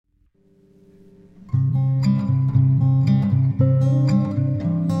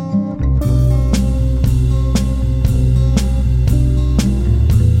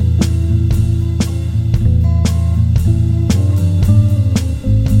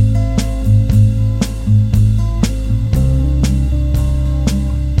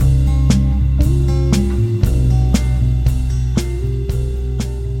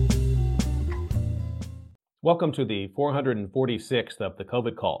welcome to the 446th of the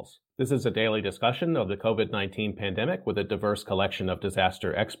COVID calls. This is a daily discussion of the COVID-19 pandemic with a diverse collection of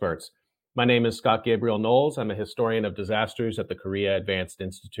disaster experts. My name is Scott Gabriel Knowles. I'm a historian of disasters at the Korea Advanced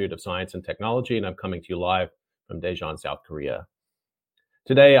Institute of Science and Technology, and I'm coming to you live from Daejeon, South Korea.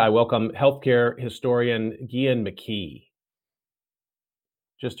 Today, I welcome healthcare historian Gian McKee.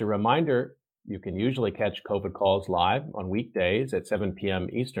 Just a reminder, you can usually catch COVID calls live on weekdays at 7 p.m.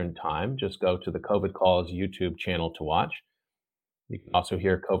 Eastern Time. Just go to the COVID calls YouTube channel to watch. You can also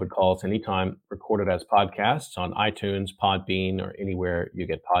hear COVID calls anytime recorded as podcasts on iTunes, Podbean, or anywhere you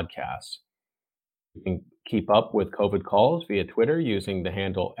get podcasts. You can keep up with COVID calls via Twitter using the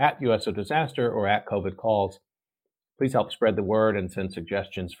handle @USODisaster or @COVID calls. Please help spread the word and send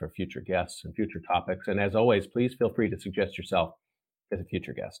suggestions for future guests and future topics. And as always, please feel free to suggest yourself as a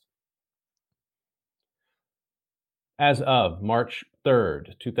future guest. As of March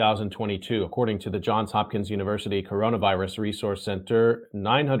 3rd, 2022, according to the Johns Hopkins University Coronavirus Resource Center,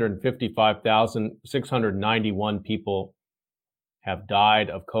 955,691 people have died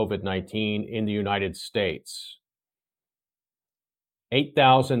of COVID-19 in the United States.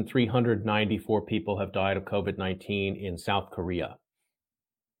 8,394 people have died of COVID-19 in South Korea.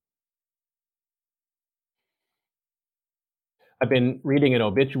 I've been reading an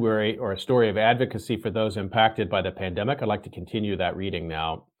obituary or a story of advocacy for those impacted by the pandemic. I'd like to continue that reading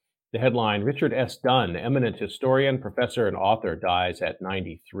now. The headline, Richard S. Dunn, eminent historian, professor, and author, dies at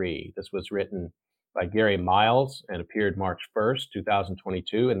 93. This was written by Gary Miles and appeared March 1st,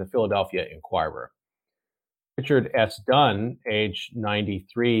 2022 in the Philadelphia Inquirer. Richard S. Dunn, age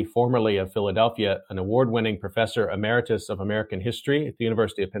 93, formerly of Philadelphia, an award-winning professor emeritus of American history at the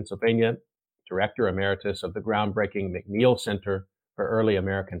University of Pennsylvania, Director Emeritus of the groundbreaking McNeil Center for Early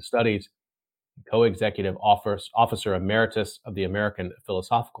American Studies, Co-Executive Officer Emeritus of the American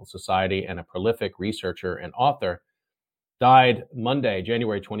Philosophical Society, and a prolific researcher and author, died Monday,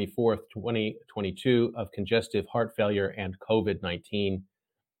 January 24th, 2022, of congestive heart failure and COVID-19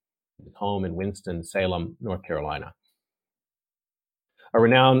 at his home in Winston-Salem, North Carolina. A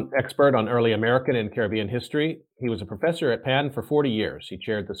renowned expert on early American and Caribbean history, he was a professor at Penn for 40 years. He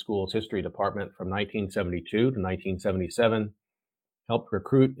chaired the school's history department from 1972 to 1977, helped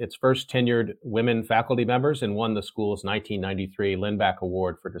recruit its first tenured women faculty members, and won the school's 1993 Lindback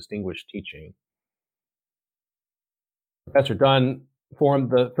Award for Distinguished Teaching. Professor Dunn formed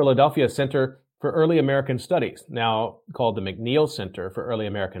the Philadelphia Center for Early American Studies, now called the McNeil Center for Early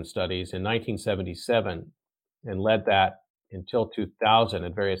American Studies, in 1977, and led that until 2000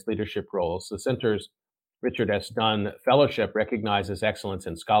 in various leadership roles. The center's Richard S. Dunn Fellowship recognizes excellence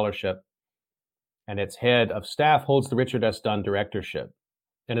in scholarship, and its head of staff holds the Richard S. Dunn Directorship.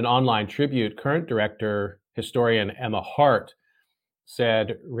 In an online tribute, current director, historian Emma Hart,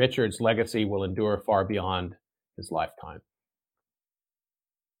 said Richard's legacy will endure far beyond his lifetime.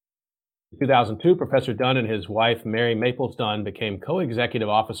 In 2002, Professor Dunn and his wife, Mary Maples Dunn, became co-executive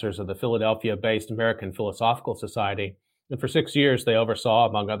officers of the Philadelphia-based American Philosophical Society. And for 6 years, they oversaw,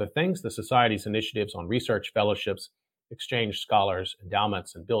 among other things, the Society's initiatives on research fellowships, exchange scholars,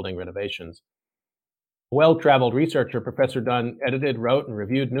 endowments, and building renovations. A well-traveled researcher, Professor Dunn edited, wrote, and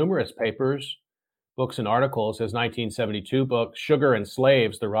reviewed numerous papers, books, and articles. His 1972 book, Sugar and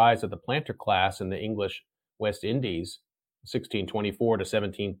Slaves, The Rise of the Planter Class in the English West Indies, 1624 to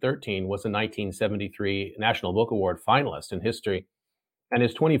 1713, was a 1973 National Book Award finalist in history. And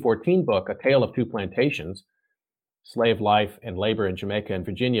his 2014 book, A Tale of Two Plantations, Slave Life and Labor in Jamaica and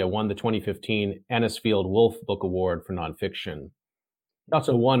Virginia, won the 2015 Anisfield Wolf Book Award for nonfiction. He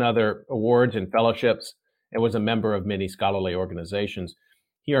also won other awards and fellowships and was a member of many scholarly organizations.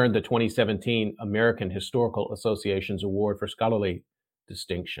 He earned the 2017 American Historical Association's Award for Scholarly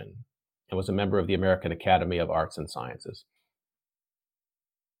Distinction and was a member of the American Academy of Arts and Sciences.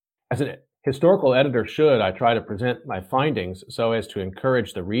 As an historical editor should, I try to present my findings so as to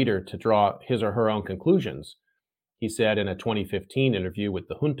encourage the reader to draw his or her own conclusions. He said in a 2015 interview with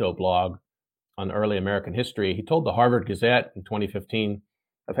the Junto blog on early American history, he told the Harvard Gazette in 2015,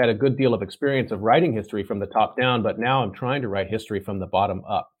 I've had a good deal of experience of writing history from the top down, but now I'm trying to write history from the bottom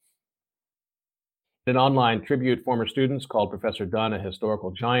up. In an online tribute, former students called Professor Dunn a historical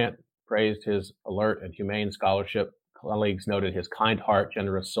giant, praised his alert and humane scholarship. Colleagues noted his kind heart,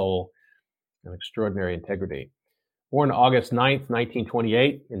 generous soul, and extraordinary integrity. Born August 9th,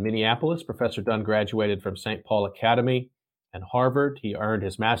 1928 in Minneapolis, Professor Dunn graduated from St. Paul Academy and Harvard. He earned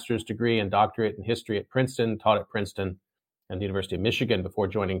his master's degree and doctorate in history at Princeton, taught at Princeton and the University of Michigan before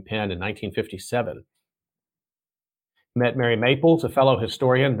joining Penn in 1957. He met Mary Maples, a fellow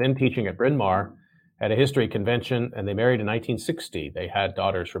historian, then teaching at Bryn Mawr, at a history convention, and they married in 1960. They had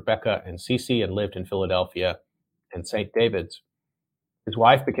daughters Rebecca and Cece and lived in Philadelphia and St. David's. His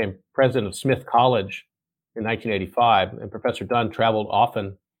wife became president of Smith College in 1985, and Professor Dunn traveled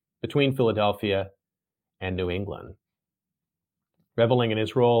often between Philadelphia and New England, reveling in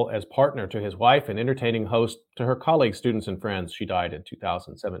his role as partner to his wife and entertaining host to her colleagues, students, and friends. She died in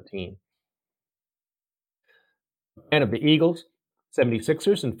 2017. Fan of the Eagles,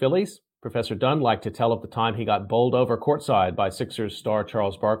 76ers, and Phillies, Professor Dunn liked to tell of the time he got bowled over courtside by Sixers star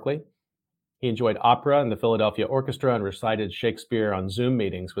Charles Barkley. He enjoyed opera and the Philadelphia Orchestra and recited Shakespeare on Zoom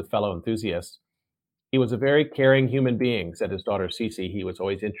meetings with fellow enthusiasts. He was a very caring human being, said his daughter Cece. He was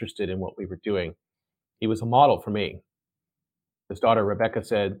always interested in what we were doing. He was a model for me. His daughter Rebecca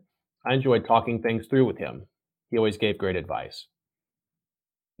said, I enjoyed talking things through with him. He always gave great advice.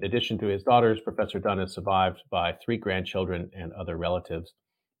 In addition to his daughters, Professor Dunn is survived by 3 grandchildren and other relatives.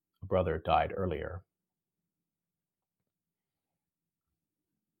 A brother died earlier.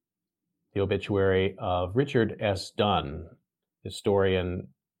 The obituary of Richard S. Dunn, historian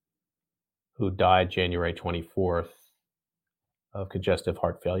who died January 24th of congestive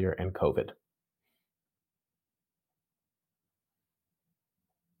heart failure and COVID.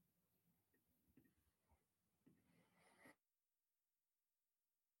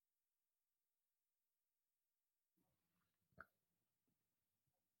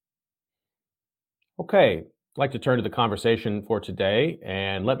 Okay, I'd like to turn to the conversation for today,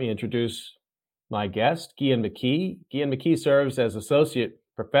 and let me introduce my guest, Guian McKee. Guian McKee serves as Associate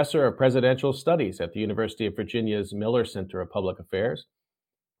Professor of Presidential Studies at the University of Virginia's Miller Center of Public Affairs,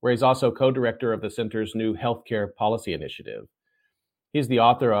 where he's also co-director of the center's new healthcare policy initiative. He's the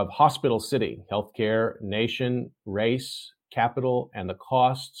author of Hospital City, Healthcare, Nation, Race, Capital, and the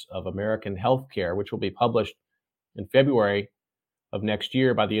Costs of American Healthcare, which will be published in February of next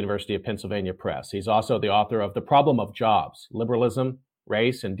year by the University of Pennsylvania Press. He's also the author of The Problem of Jobs, Liberalism,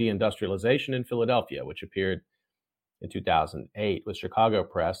 Race, and Deindustrialization in Philadelphia, which appeared in 2008 with Chicago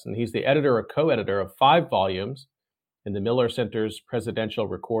Press. And he's the editor or co-editor of 5 volumes in the Miller Center's Presidential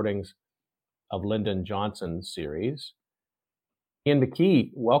Recordings of Lyndon Johnson series. Guian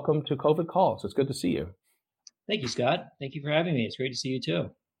McKee, welcome to COVID Calls. It's good to see you. Thank you, Scott. Thank you for having me. It's great to see you too.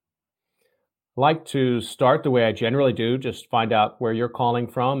 I'd like to start the way I generally do, just find out where you're calling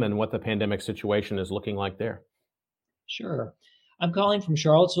from and what the pandemic situation is looking like there. Sure. I'm calling from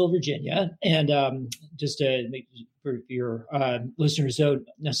Charlottesville, Virginia. And just to make for your listeners don't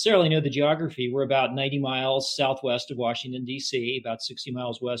necessarily know the geography, we're about 90 miles southwest of Washington, D.C., about 60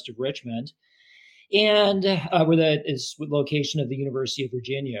 miles west of Richmond. And we're the location of the University of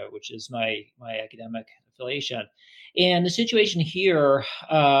Virginia, which is my academic affiliation. And the situation here,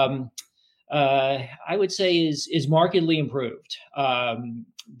 I would say is markedly improved.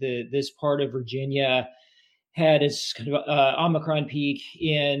 This part of Virginia had its kind of Omicron peak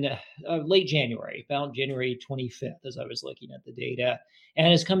in late January, about January 25th, as I was looking at the data, and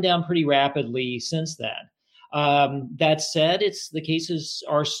has come down pretty rapidly since then. That said, the cases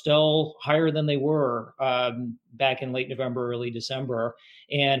are still higher than they were back in late November, early December.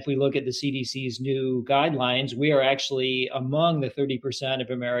 And if we look at the CDC's new guidelines, we are actually among the 30% of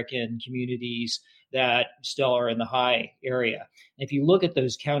American communities that still are in the high area. If you look at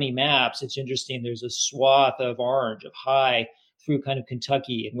those county maps, it's interesting. There's a swath of orange, of high, through kind of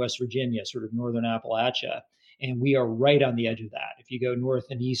Kentucky and West Virginia, sort of northern Appalachia. And we are right on the edge of that. If you go north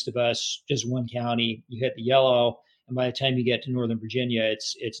and east of us, just one county, you hit the yellow. And by the time you get to Northern Virginia,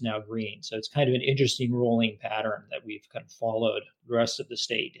 it's now green. So it's kind of an interesting rolling pattern that we've kind of followed the rest of the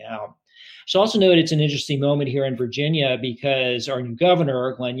state down. So also note it's an interesting moment here in Virginia because our new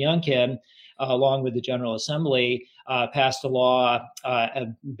governor, Glenn Youngkin, along with the General Assembly, passed a law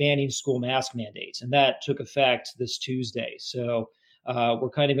banning school mask mandates. And that took effect this Tuesday. So we're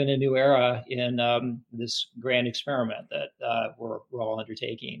kind of in a new era in this grand experiment that we're all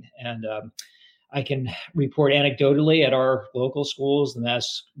undertaking. And I can report anecdotally at our local schools, the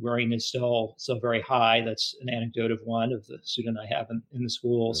mask wearing is still very high. That's an anecdote of one of the student I have in the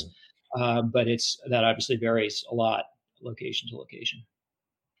schools. But that obviously varies a lot, location to location.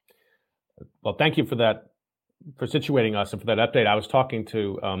 Well, thank you for that, for situating us and for that update. I was talking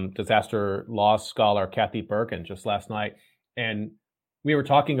to disaster law scholar Kathy Bergen just last night, and we were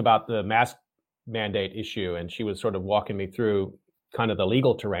talking about the mask mandate issue, and she was sort of walking me through kind of the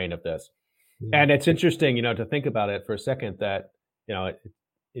legal terrain of this. And it's interesting, to think about it for a second that,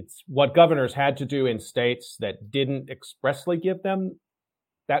 it's what governors had to do in states that didn't expressly give them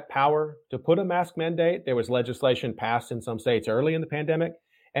that power to put a mask mandate. There was legislation passed in some states early in the pandemic.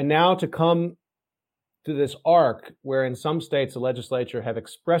 And now to come to this arc where in some states the legislature have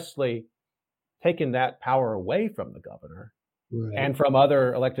expressly taken that power away from the governor. Right. And from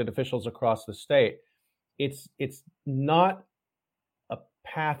other elected officials across the state. it's not a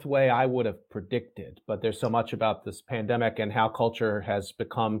pathway I would have predicted, but there's so much about this pandemic and how culture has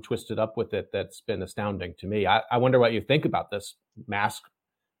become twisted up with it that's been astounding to me. I wonder what you think about this mask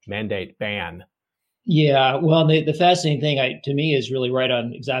mandate ban. Yeah, well, the fascinating thing to me is really right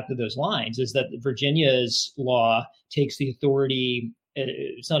on exactly those lines is that Virginia's law takes the authority.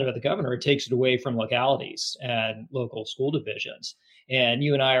 It's not about the governor; it takes it away from localities and local school divisions. And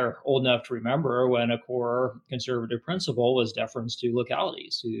you and I are old enough to remember when a core conservative principle was deference to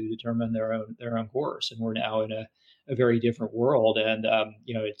localities to determine their own course. And we're now in a very different world, and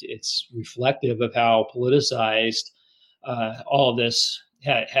it's reflective of how politicized all of this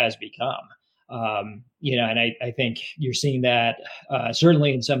has become. And I think you're seeing that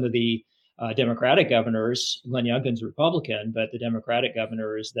certainly in some of the Democratic governors. Glenn Youngkin's Republican, but the Democratic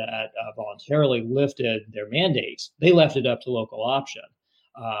governors that voluntarily lifted their mandates, they left it up to local option.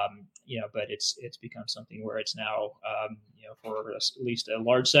 But it's become something where it's now, for at least a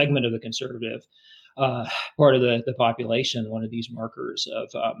large segment of the conservative part of the population, one of these markers of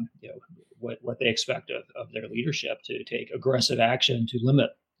what they expect of their leadership to take aggressive action to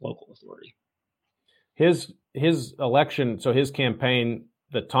limit local authority. His election, so his campaign,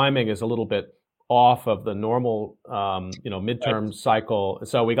 the timing is a little bit off of the normal, midterm right. cycle.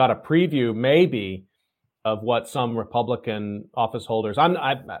 So we got a preview maybe of what some Republican office holders, and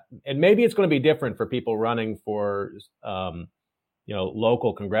maybe it's going to be different for people running for,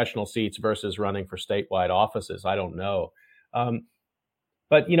 local congressional seats versus running for statewide offices. I don't know.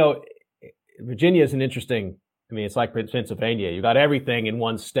 But Virginia is an interesting, it's like Pennsylvania. You got everything in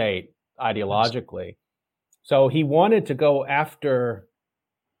one state ideologically. So he wanted to go after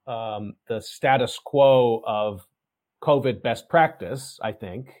the status quo of COVID best practice, I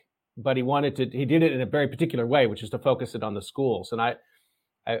think, but he did it in a very particular way, which is to focus it on the schools. And I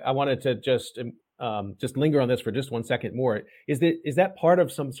wanted to just linger on this for just 1 second more. Is that part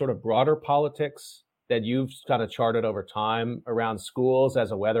of some sort of broader politics that you've kind of charted over time around schools as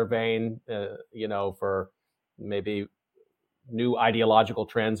a weather vane, for maybe new ideological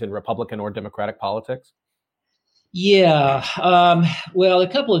trends in Republican or Democratic politics? Yeah. Well,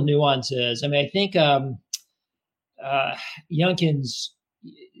 a couple of nuances. I think Youngkin's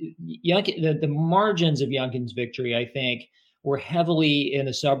the margins of Youngkin's victory, I think, were heavily in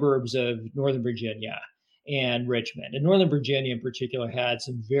the suburbs of Northern Virginia and Richmond. And Northern Virginia in particular had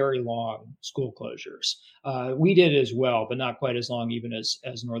some very long school closures. We did as well, but not quite as long even as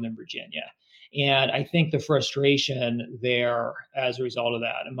Northern Virginia. And I think the frustration there as a result of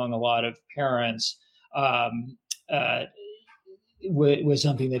that among a lot of parents was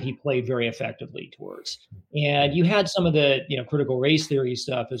something that he played very effectively towards. And you had some of the critical race theory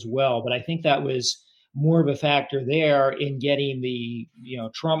stuff as well, but I think that was more of a factor there in getting the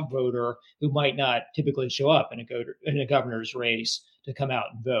Trump voter who might not typically show up in a governor's race to come out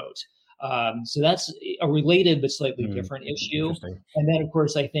and vote. So that's a related but slightly different issue. And then, of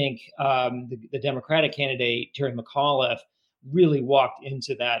course, I think the Democratic candidate, Terry McAuliffe, really walked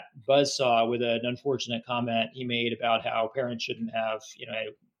into that buzzsaw with an unfortunate comment he made about how parents shouldn't have,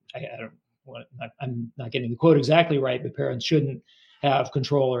 I'm not getting the quote exactly right, but parents shouldn't have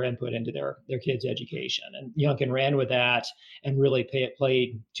control or input into their kids' education. And Youngkin ran with that and really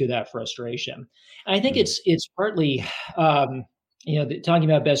played to that frustration. And I think it's partly, talking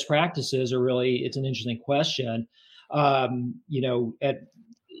about best practices it's an interesting question. At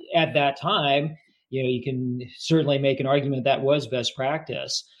that time, you can certainly make an argument that was best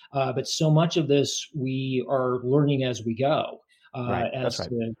practice, but so much of this we are learning as we go, as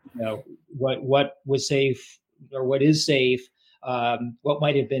to what was safe or what is safe, what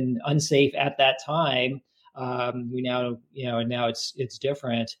might have been unsafe at that time. We now, and now it's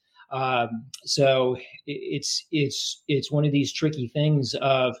different. So it's one of these tricky things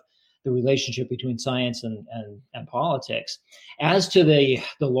of the relationship between science and politics. As to the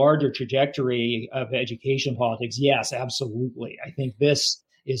larger trajectory of education politics, yes, absolutely. I think this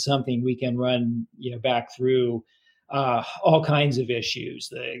is something we can run back through all kinds of issues,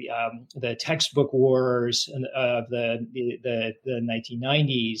 the textbook wars of the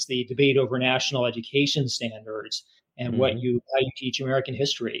 1990s, the debate over national education standards, and how you teach American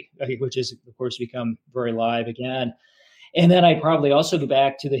history, which has, of course, become very live again. And then I'd probably also go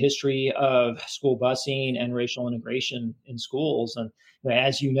back to the history of school busing and racial integration in schools. And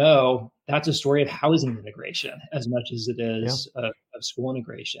as you know, that's a story of housing integration as much as it is of school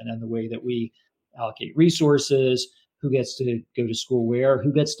integration, and the way that we allocate resources, who gets to go to school where,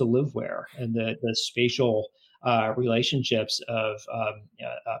 who gets to live where, and the spatial relationships of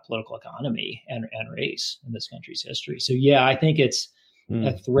political economy and race in this country's history. So, yeah, I think it's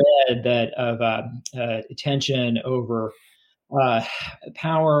a thread that of tension over uh,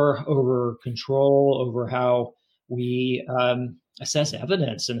 power, over control, over how we assess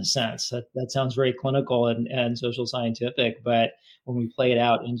evidence. In a sense, that sounds very clinical and social scientific, but when we play it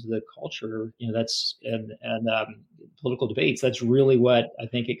out into the culture, that's and political debates, that's really what I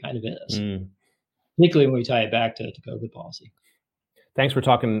think it kind of is. Particularly when we tie it back to COVID policy. Thanks for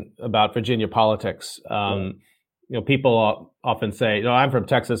talking about Virginia politics. People often say, I'm from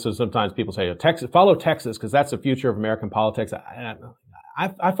Texas, so sometimes people say, Texas, follow Texas because that's the future of American politics.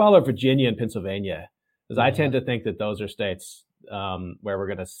 I follow Virginia and Pennsylvania because I tend to think that those are states where we're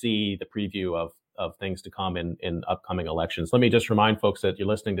going to see the preview of things to come in upcoming elections. Let me just remind folks that you're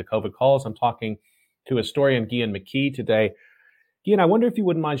listening to COVID Calls. I'm talking to historian Guillen McKee today. Guillen, I wonder if you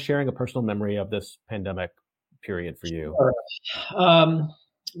wouldn't mind sharing a personal memory of this pandemic period for you. Sure.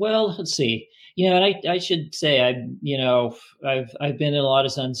 Well, let's see. And I should say I've been in a lot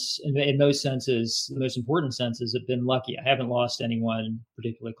of sense, in most senses, the most important senses, I've been lucky. I haven't lost anyone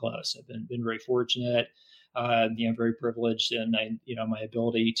particularly close. I've been very fortunate, very privileged in my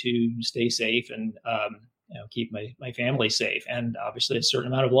ability to stay safe and keep my family safe, and obviously a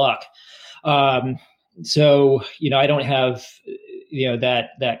certain amount of luck. So I don't have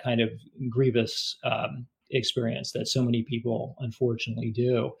that kind of grievous experience that so many people unfortunately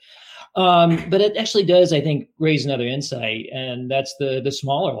do. But it actually does, I think, raise another insight, and that's the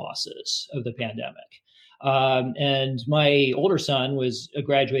smaller losses of the pandemic. And my older son was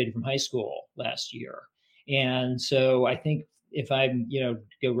graduated from high school last year. And so I think if I,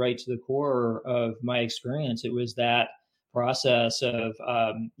 go right to the core of my experience, it was that process of,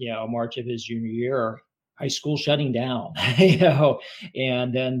 March of his junior year, high school shutting down,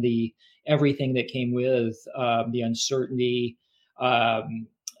 and then everything that came with the uncertainty,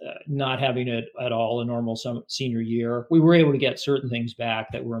 not having it at all a normal senior year. We were able to get certain things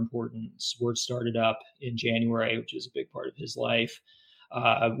back that were important. Sports started up in January, which is a big part of his life.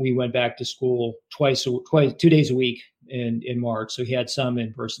 We went back to school 2 days a week in March. So he had some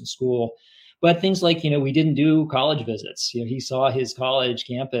in-person school. But things like, we didn't do college visits. He saw his college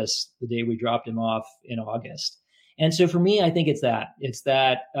campus the day we dropped him off in August. And so for me, I think it's that it's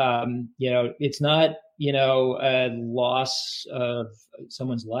not, a loss of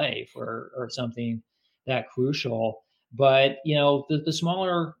someone's life or something that crucial, but, the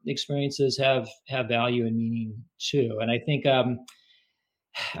smaller experiences have value and meaning too. And I think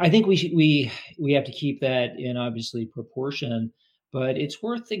we have to keep that in obviously proportion, but it's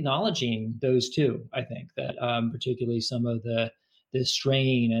worth acknowledging those too. I think that particularly some of the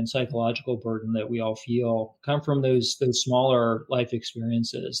strain and psychological burden that we all feel come from those smaller life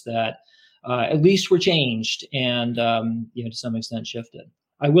experiences that at least were changed and to some extent shifted.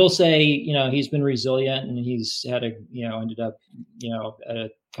 I will say, he's been resilient, and he's had ended up at a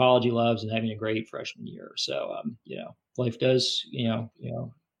college he loves and having a great freshman year. So life does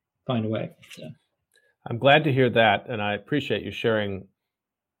find a way. So. I'm glad to hear that, and I appreciate you sharing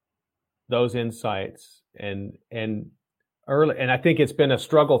those insights. And I think it's been a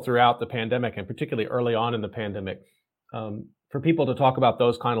struggle throughout the pandemic, and particularly early on in the pandemic, for people to talk about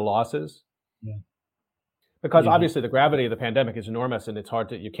those kind of losses. Yeah. Because obviously the gravity of the pandemic is enormous, and it's hard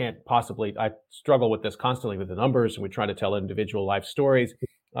to, I struggle with this constantly with the numbers, and we try to tell individual life stories.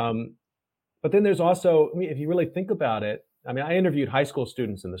 But then there's also, if you really think about it, I interviewed high school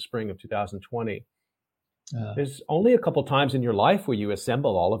students in the spring of 2020. There's only a couple times in your life where you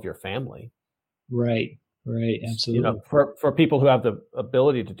assemble all of your family. Right. Absolutely. For people who have the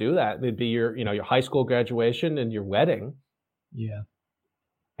ability to do that, it'd be your high school graduation and your wedding. Yeah.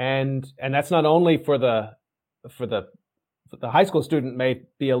 And that's not only for the high school student may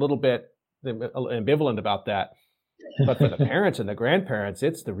be a little bit ambivalent about that, but for the parents and the grandparents,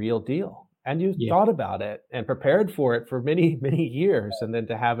 it's the real deal. And you thought about it and prepared for it for many, many years, and then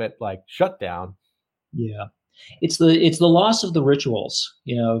to have it like shut down. Yeah, it's the loss of the rituals,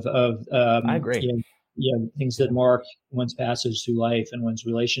 I agree. Things that mark one's passage through life and one's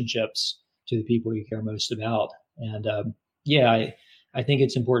relationships to the people you care most about. And I think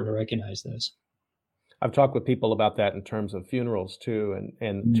it's important to recognize those. I've talked with people about that in terms of funerals too,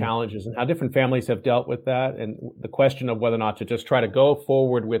 and challenges and how different families have dealt with that, and the question of whether or not to just try to go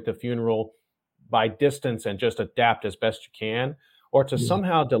forward with the funeral by distance and just adapt as best you can, or to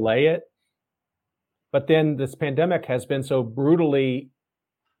somehow delay it. But then this pandemic has been so brutally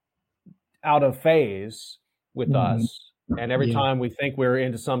out of phase with us. And every time we think we're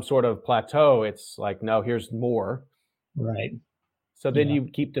into some sort of plateau, it's like, no, here's more. Right. So then you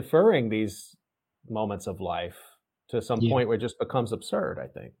keep deferring these moments of life to some point where it just becomes absurd, I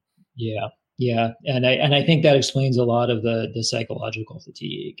think. Yeah. Yeah, and I think that explains a lot of the psychological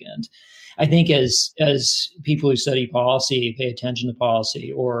fatigue. And I think as people who study policy pay attention to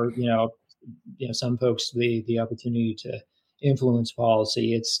policy, or some folks the opportunity to influence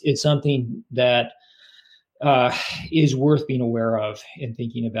policy, it's something that is worth being aware of and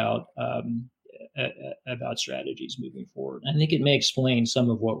thinking about strategies moving forward. I think it may explain some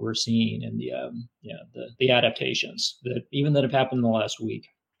of what we're seeing in the adaptations that have happened in the last week.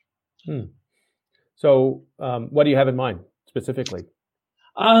 So, what do you have in mind specifically?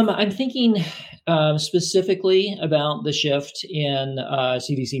 I'm thinking specifically about the shift in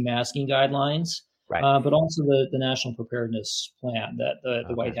CDC masking guidelines, right. But also the National Preparedness Plan that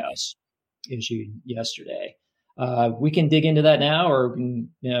the White House issued yesterday. We can dig into that now, or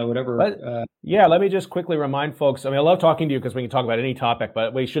whatever. Let me just quickly remind folks. I mean, I love talking to you because we can talk about any topic,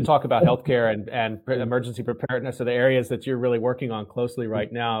 but we should talk about healthcare and emergency preparedness are the areas that you're really working on closely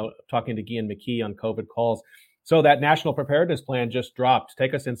right now. Talking to Guillen McKee on COVID calls. So that National Preparedness Plan just dropped.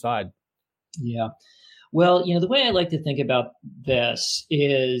 Take us inside. Yeah. Well, the way I like to think about this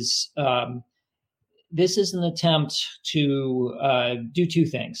is this is an attempt to do two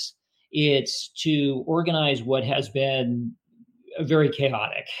things. It's to organize what has been a very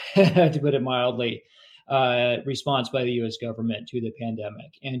chaotic, to put it mildly, response by the U.S. government to the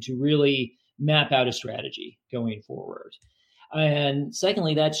pandemic, and to really map out a strategy going forward. And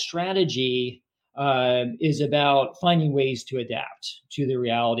secondly, that strategy is about finding ways to adapt to the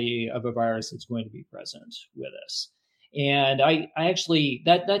reality of a virus that's going to be present with us. And I actually,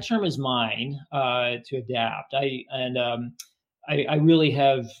 that term is mine, to adapt. I really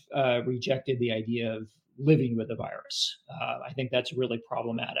have rejected the idea of living with the virus. I think that's a really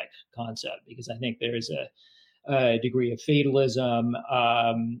problematic concept, because I think there's a degree of fatalism.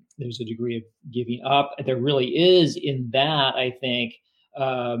 There's a degree of giving up. There really is in that, I think,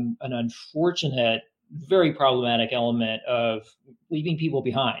 an unfortunate, very problematic element of leaving people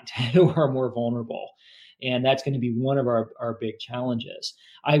behind who are more vulnerable. And that's going to be one of our big challenges.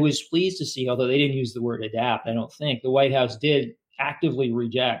 I was pleased to see, although they didn't use the word adapt, I don't think, the White House did actively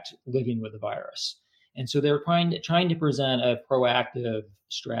reject living with the virus. And so they're trying to present a proactive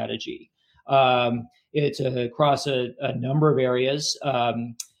strategy. It's across a number of areas,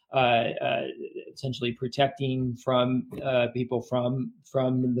 essentially protecting from people from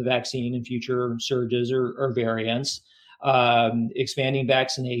the vaccine and future surges or variants, expanding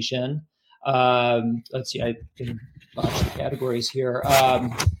vaccination. Let's see, I can botch the categories here.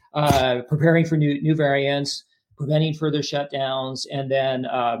 Preparing for new variants, preventing further shutdowns, and then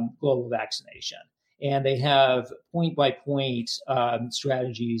global vaccination. And they have point-by-point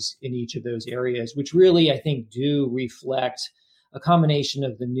strategies in each of those areas, which really, I think, do reflect a combination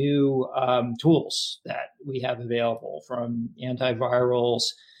of the new tools that we have available, from antivirals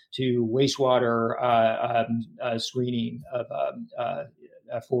to wastewater screening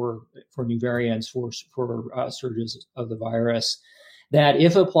for new variants, for surges of the virus, that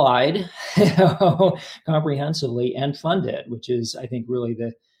if applied comprehensively and funded, which is, I think, really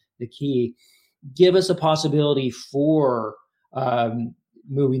the key, give us a possibility for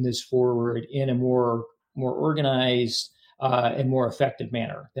moving this forward in a more organized and more effective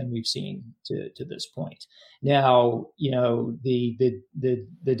manner than we've seen to this point. Now,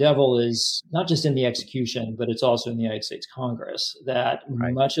 the devil is not just in the execution, but it's also in the United States Congress, that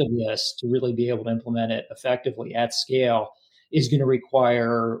much of this, to really be able to implement it effectively at scale, is going to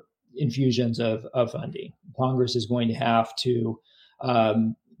require infusions of funding. Congress is going to have to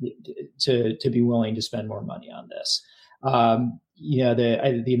be willing to spend more money on this.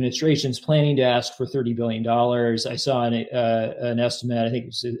 The administration's planning to ask for $30 billion. I saw an estimate, I think it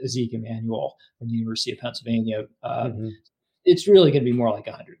was Zeke Emanuel from the University of Pennsylvania. It's really going to be more like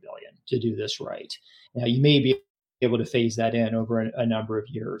 $100 billion to do this right. Now, you may be able to phase that in over a number of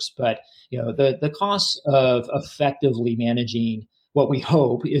years, but the costs of effectively managing what we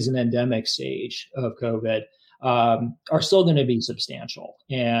hope is an endemic stage of COVID are still going to be substantial.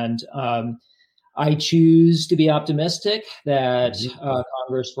 And I choose to be optimistic that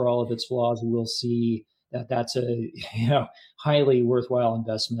Congress, for all of its flaws, will see that that's a highly worthwhile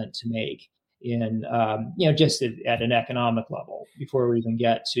investment to make in just at an economic level, before we even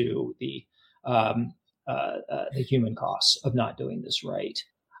get to the human costs of not doing this right.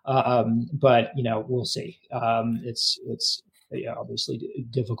 But we'll see. It's obviously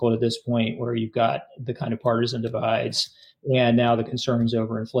difficult at this point, where you've got the kind of partisan divides, and now the concerns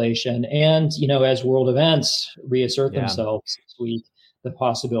over inflation, and as world events reassert themselves this week, the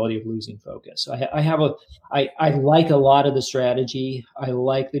possibility of losing focus. I like a lot of the strategy. I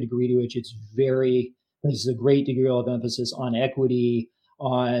like the degree to which there's a great degree of emphasis on equity,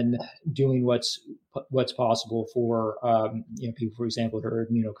 on doing what's possible for people, for example, who are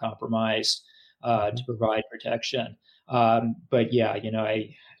immunocompromised to provide protection. But yeah,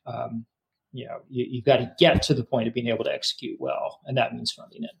 you've got to get to the point of being able to execute well, and that means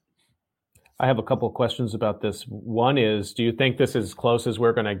funding it. I have a couple of questions about this. One is, do you think this is as close as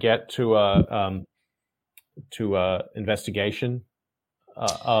we're going to get to a investigation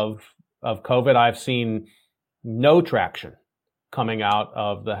of COVID? I've seen no traction coming out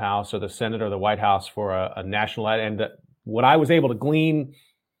of the House or the Senate or the White House for a national. And what I was able to glean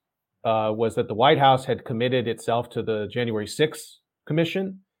was that the White House had committed itself to the January 6th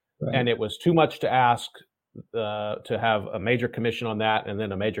commission, right, and it was too much to ask to have a major commission on that and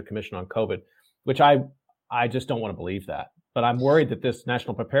then a major commission on COVID, which I just don't want to believe that. But I'm worried that this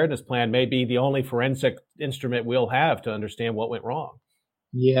national preparedness plan may be the only forensic instrument we'll have to understand what went wrong.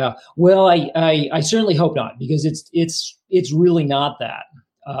 Yeah, well, I certainly hope not, because it's really not that.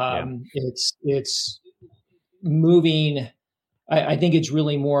 It's moving. I think it's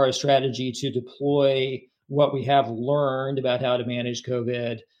really more a strategy to deploy what we have learned about how to manage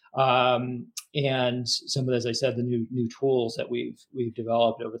COVID, and some of, as I said, the new tools that we've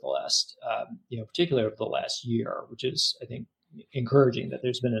developed over the last, particularly over the last year, which is, I think, encouraging that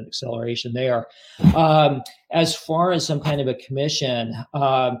there's been an acceleration there. As far as some kind of a commission,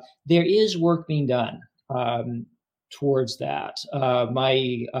 there is work being done towards that.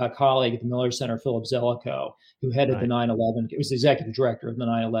 My colleague at the Miller Center, Philip Zelikow, who headed the 9/11, was the executive director of the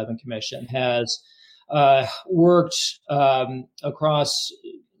 9/11 Commission, has worked across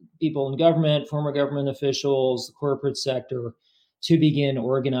people in government, former government officials, the corporate sector, to begin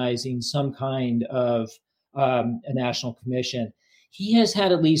organizing some kind of a national commission. He has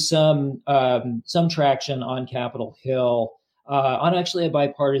had at least some traction on Capitol Hill on actually a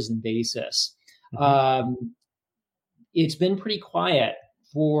bipartisan basis. Mm-hmm. It's been pretty quiet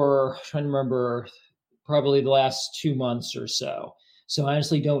for, I'm trying to remember, probably the last 2 months or so. So I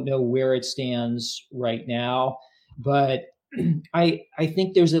honestly don't know where it stands right now, but I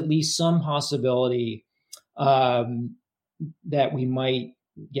think there's at least some possibility that we might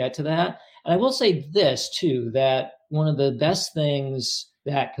get to that. And I will say this too, that one of the best things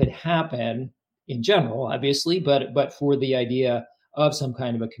that could happen in general, obviously, but for the idea of some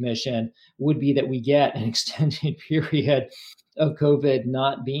kind of a commission, would be that we get an extended period of COVID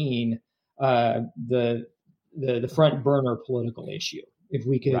not being the front burner political issue. If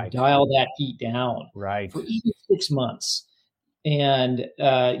we could dial that heat down for even 6 months, and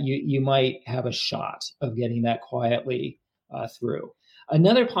you might have a shot of getting that quietly through.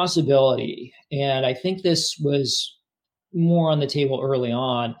 Another possibility, and I think this was more on the table early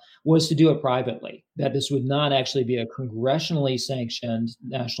on, was to do it privately, that this would not actually be a congressionally sanctioned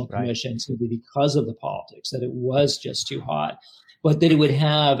national commission simply because of the politics, that it was just too hot, but that it would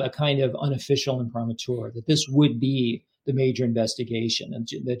have a kind of unofficial imprimatur, that this would be the major investigation, and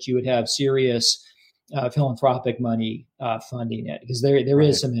that you would have serious philanthropic money funding it, because there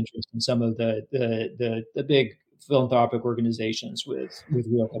is some interest in some of the big philanthropic organizations with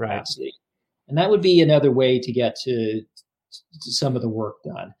real capacity. And that would be another way to get to some of the work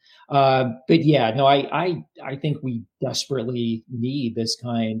done. But yeah, no, I think we desperately need this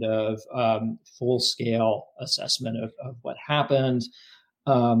kind of full scale assessment of what happened,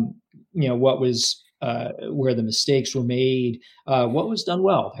 what was, where the mistakes were made, what was done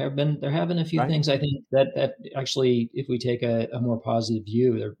well. There have been a few things, I think, that actually, if we take a more positive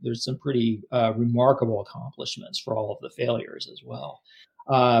view, there's some pretty remarkable accomplishments for all of the failures as well.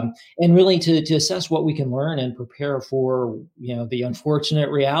 And really to assess what we can learn and prepare for, the unfortunate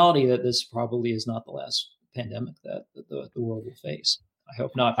reality that this probably is not the last pandemic that the world will face. I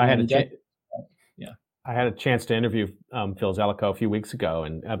hope not. I had a chance to interview Phil Zelikow a few weeks ago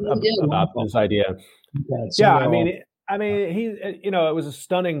and about this idea. I mean, he, it was a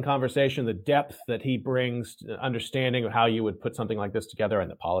stunning conversation. The depth that he brings, understanding of how you would put something like this together, and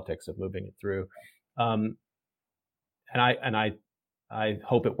the politics of moving it through. And I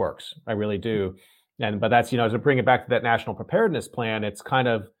hope it works. I really do. But that's, to bring it back to that national preparedness plan, it's kind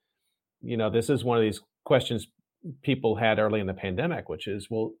of, this is one of these questions people had early in the pandemic, which is,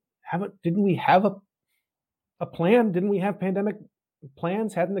 well, didn't we have a plan? Didn't we have pandemic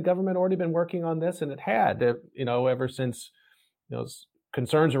plans? Hadn't the government already been working on this? And it had, ever since,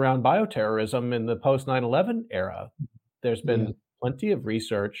 concerns around bioterrorism in the post 9/11 era. There's been plenty of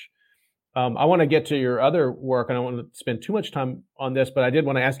research. I want to get to your other work, and I don't want to spend too much time on this, but I did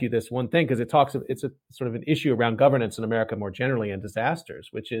want to ask you this one thing, because it's a sort of an issue around governance in America more generally and disasters,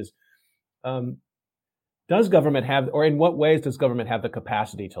 which is, does government have, or in what ways does government have the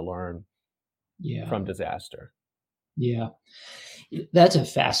capacity to learn from disaster? Yeah, that's a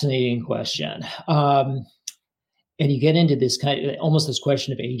fascinating question. And you get into this kind of almost this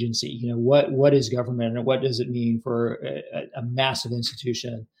question of agency. What is government, and what does it mean for a massive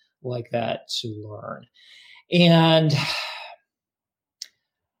institution like that to learn? And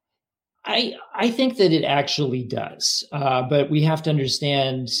I think that it actually does, but we have to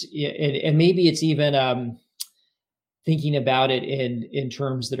understand, and maybe it's even thinking about it in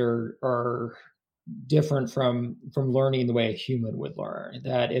terms that are different from learning the way a human would learn.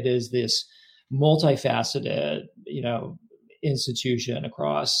 That it is this multifaceted, institution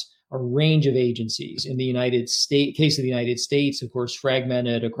across a range of agencies. In the case of the United States, of course,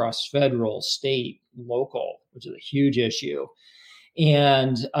 fragmented across federal, state, local, which is a huge issue.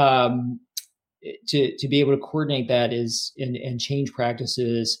 And to be able to coordinate that and change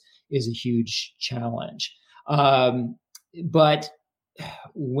practices is a huge challenge. But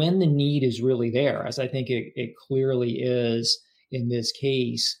when the need is really there, as I think it clearly is in this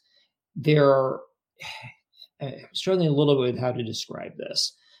case, I'm struggling a little bit with how to describe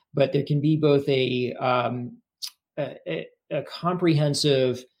this, but there can be both a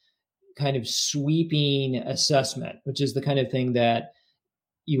comprehensive kind of sweeping assessment, which is the kind of thing that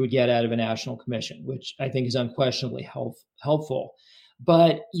you would get out of a national commission, which I think is unquestionably helpful.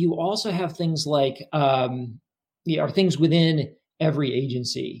 But you also have things like, are things within every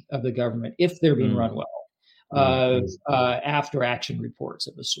agency of the government, if they're being run well, after action reports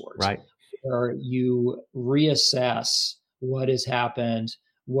of a sort, right? Where you reassess what has happened,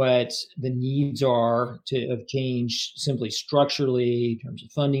 what the needs are to have changed simply structurally in terms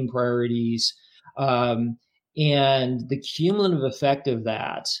of funding priorities, and the cumulative effect of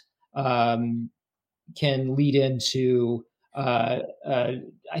that can lead into, I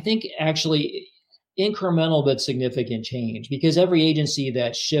think, actually incremental but significant change, because every agency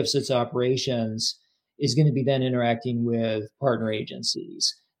that shifts its operations is going to be then interacting with partner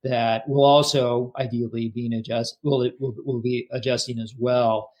agencies that will also ideally will be adjusting as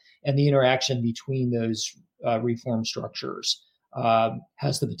well, and the interaction between those reform structures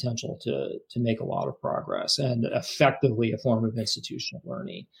has the potential to make a lot of progress and effectively a form of institutional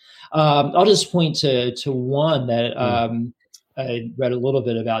learning. I'll just point to one that I read a little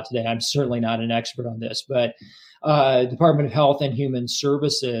bit about today. I'm certainly not an expert on this, but Department of Health and Human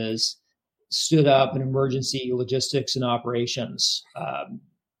Services stood up an emergency logistics and operations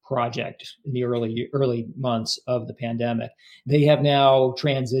project in the early months of the pandemic. They have now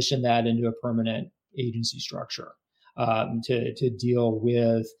transitioned that into a permanent agency structure to deal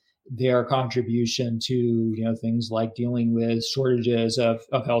with their contribution to things like dealing with shortages of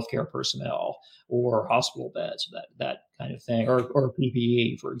healthcare personnel or hospital beds, that kind of thing, or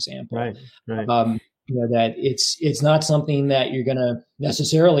PPE, for example. Right. That it's not something that you're going to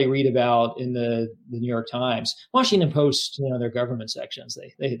necessarily read about in the New York Times. Washington Post, their government sections,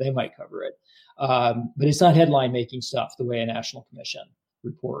 they might cover it, but it's not headline making stuff the way a National Commission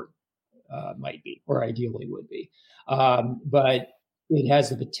report might be, or ideally would be. But it has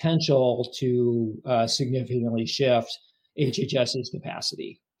the potential to significantly shift HHS's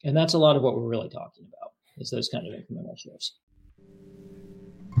capacity, and that's a lot of what we're really talking about, is those kind of incremental shifts.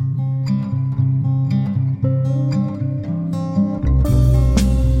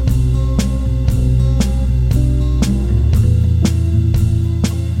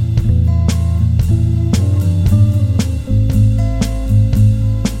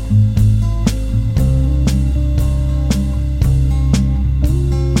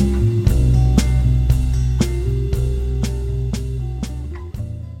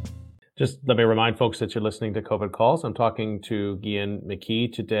 Just let me remind folks that you're listening to COVID Calls. I'm talking to Guillen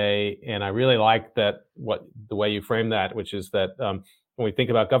McKee today, and I really like the way you frame that, which is that when we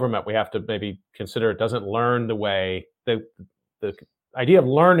think about government, we have to maybe consider it doesn't learn the way the idea of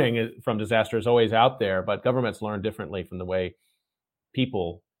learning from disaster is always out there, but governments learn differently from the way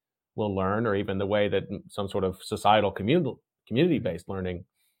people will learn, or even the way that some sort of societal community-based learning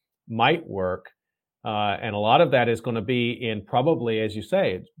might work. And a lot of that is going to be in, probably, as you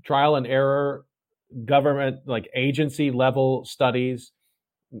say, trial and error, government, like agency level studies,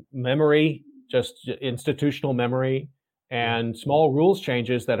 memory, just institutional memory, and small rules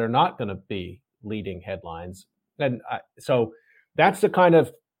changes that are not going to be leading headlines. And so that's the kind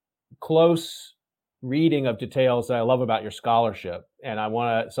of close reading of details that I love about your scholarship. And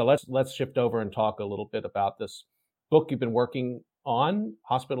let's shift over and talk a little bit about this book you've been working on,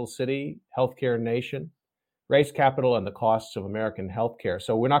 Hospital City, Healthcare Nation, Race, Capital, and the Costs of American Healthcare.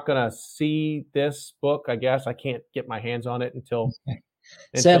 So we're not going to see this book, I guess. I can't get my hands on it until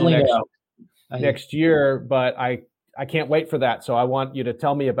Sadly, next year, but I can't wait for that. So I want you to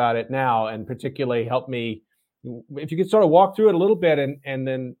tell me about it now, and particularly help me If you could sort of walk through it a little bit and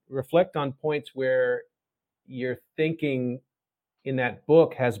then reflect on points where your thinking in that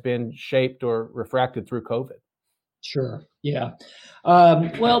book has been shaped or refracted through COVID. Sure. Yeah.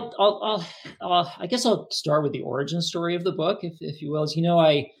 Well, I guess I'll start with the origin story of the book, if you will. As you know,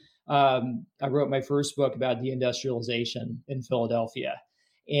 I wrote my first book about deindustrialization in Philadelphia,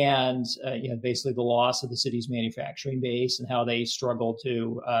 and basically the loss of the city's manufacturing base and how they struggled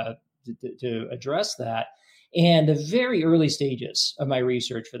to address that. And the very early stages of my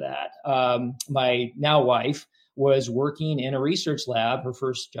research for that, my now wife was working in a research lab, her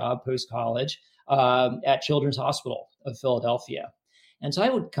first job post-college, at Children's Hospital of Philadelphia. And so I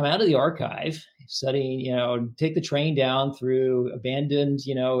would come out of the archive studying, take the train down through abandoned,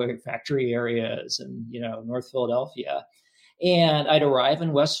 factory areas and, North Philadelphia. And I'd arrive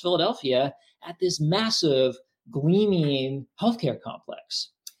in West Philadelphia at this massive, gleaming healthcare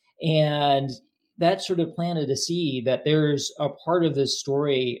complex. And that sort of planted a seed that there's a part of this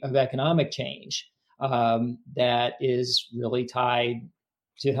story of economic change that is really tied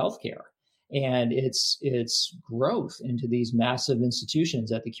to healthcare and its growth into these massive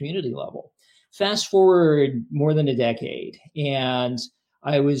institutions at the community level. Fast forward more than a decade, and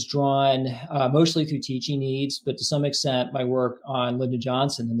I was drawn mostly through teaching needs, but to some extent my work on Lyndon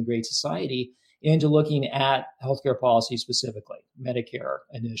Johnson and the Great Society into looking at healthcare policy specifically, Medicare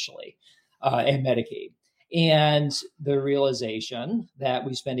initially, and Medicaid. And the realization that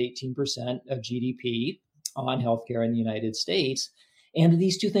we spend 18% of GDP on healthcare in the United States, and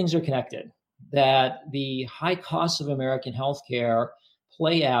these two things are connected, that the high costs of American healthcare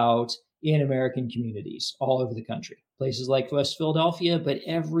play out in American communities all over the country, places like West Philadelphia, but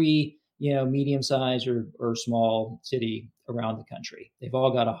every medium-sized or small city around the country. They've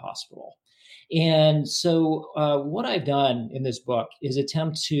all got a hospital. And so what I've done in this book is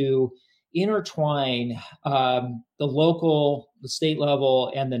attempt to intertwine the local, the state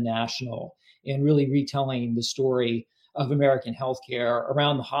level, and the national, and really retelling the story of American healthcare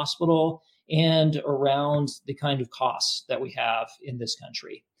around the hospital and around the kind of costs that we have in this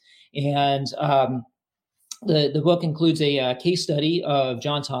country. And the book includes a case study of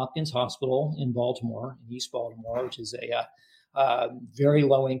Johns Hopkins Hospital in Baltimore, in East Baltimore, which is a very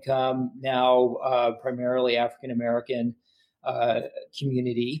low income, now primarily African American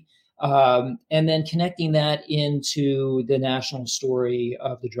community. And then connecting that into the national story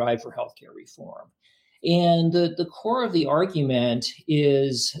of the drive for healthcare reform. And the core of the argument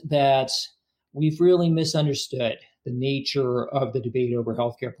is that we've really misunderstood the nature of the debate over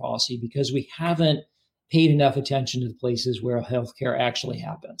healthcare policy because we haven't paid enough attention to the places where healthcare actually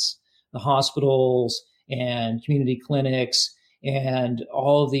happens. The hospitals and community clinics and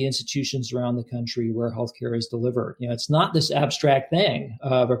all of the institutions around the country where healthcare is delivered. It's not this abstract thing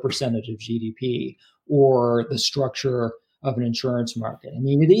of a percentage of GDP or the structure of an insurance market. I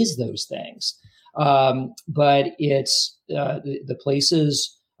mean, it is those things. But it's the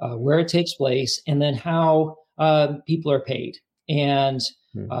places where it takes place and then how people are paid and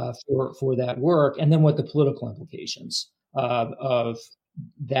for that work, and then what the political implications of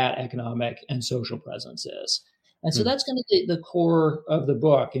that economic and social presence is. And so that's going to be the core of the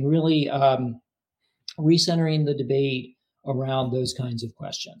book, and really recentering the debate around those kinds of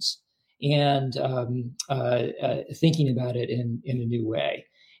questions and thinking about it in a new way.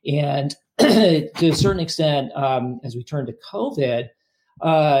 And to a certain extent, as we turn to COVID,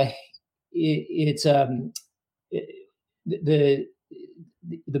 the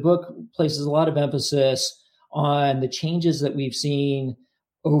book places a lot of emphasis on the changes that we've seen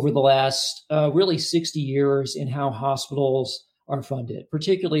over the last really 60 years in how hospitals are funded,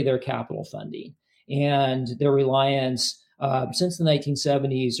 particularly their capital funding and their reliance since the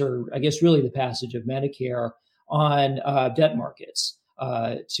 1970s, or I guess really the passage of Medicare, on debt markets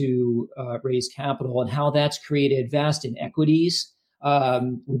to raise capital, and how that's created vast inequities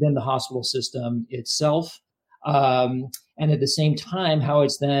within the hospital system itself. And at the same time, how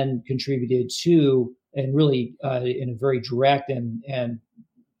it's then contributed to, and really in a very direct and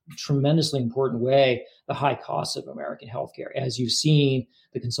tremendously important way, the high costs of American healthcare, as you've seen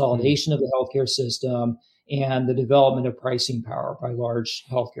the consolidation of the healthcare system and the development of pricing power by large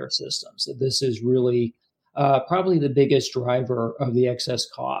healthcare systems. So this is really probably the biggest driver of the excess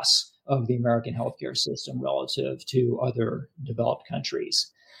costs of the American healthcare system relative to other developed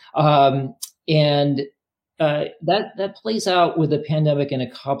countries. And that plays out with the pandemic in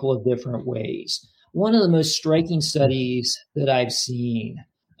a couple of different ways. One of the most striking studies that I've seen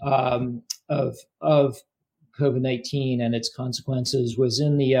of COVID-19 and its consequences was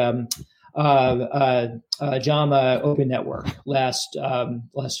in the JAMA Open Network last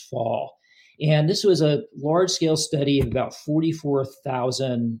fall. And this was a large-scale study of about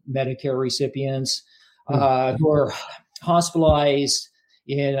 44,000 Medicare recipients who were hospitalized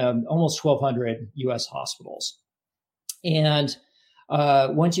in almost 1,200 U.S. hospitals. And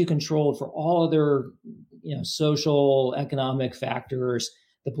once you controlled for all other, social, economic factors,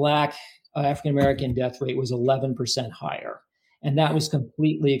 the Black African-American death rate was 11% higher. And that was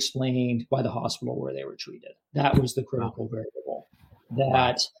completely explained by the hospital where they were treated. That was the critical variable.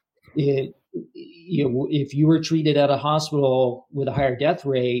 That if you were treated at a hospital with a higher death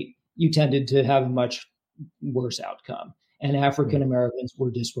rate, you tended to have a much worse outcome. And African Americans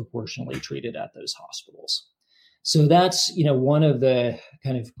were disproportionately treated at those hospitals. So that's, one of the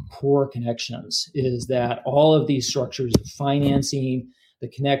kind of core connections is that all of these structures of financing, the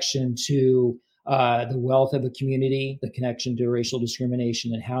connection to the wealth of a community, the connection to racial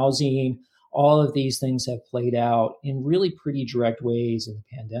discrimination in housing, all of these things have played out in really pretty direct ways in the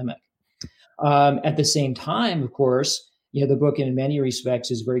pandemic. At the same time, of course, the book in many respects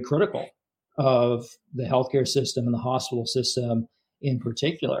is very critical of the healthcare system and the hospital system in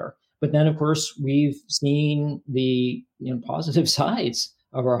particular. But then, of course, we've seen the positive sides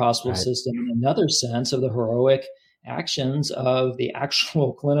of our hospital system in another sense of the heroic actions of the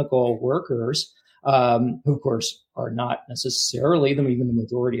actual clinical workers, who, of course, are not necessarily even the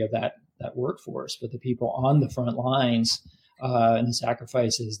majority of that workforce, but the people on the front lines and the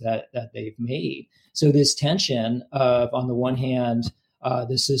sacrifices that they've made. So this tension of, on the one hand,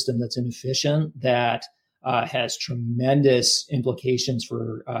 the system that's inefficient, that has tremendous implications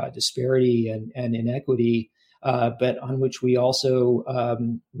for disparity and inequity, but on which we also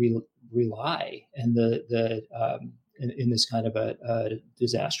rely in in this kind of a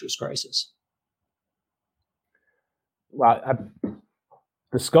disastrous crisis. Well,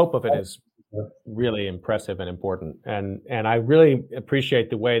 the scope of it is really impressive and important, and I really appreciate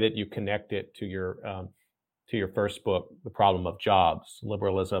the way that you connect it to your first book, The Problem of Jobs: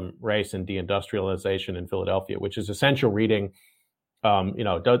 Liberalism, Race, and Deindustrialization in Philadelphia, which is essential reading. You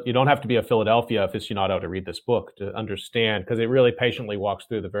don't have to be a Philadelphia aficionado to read this book to understand, because it really patiently walks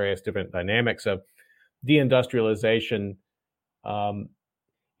through the various different dynamics of deindustrialization. And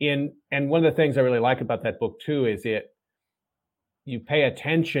one of the things I really like about that book too is you pay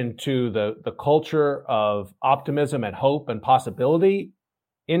attention to the culture of optimism and hope and possibility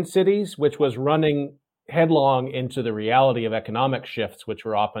in cities, which was running headlong into the reality of economic shifts, which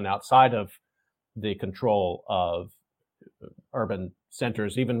were often outside of the control of urban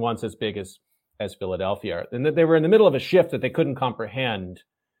centers, even ones as big as Philadelphia. And that they were in the middle of a shift that they couldn't comprehend.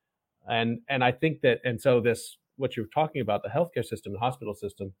 And I think that, and so this, what you're talking about, the healthcare system, the hospital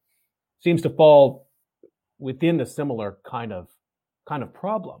system, seems to fall within a similar kind of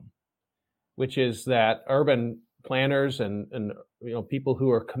problem, which is that urban planners and people who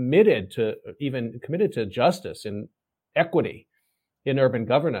are committed to justice and equity in urban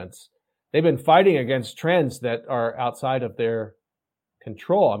governance, they've been fighting against trends that are outside of their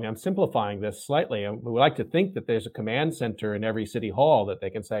control. I mean, I'm simplifying this slightly. We like to think that there's a command center in every city hall that they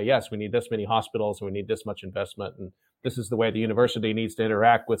can say, yes, we need this many hospitals and we need this much investment, and this is the way the university needs to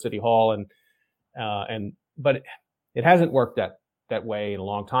interact with City Hall, but it hasn't worked that way in a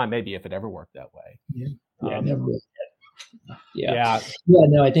long time. Maybe if it ever worked that way. Never really.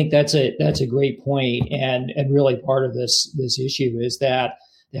 No, I think that's a great point, and really part of this issue is that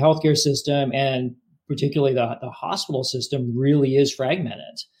the healthcare system, and particularly the hospital system, really is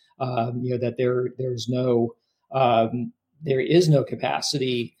fragmented. That there is no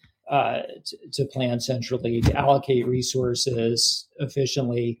capacity to plan centrally, to allocate resources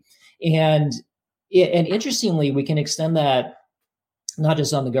efficiently, and interestingly, we can extend that not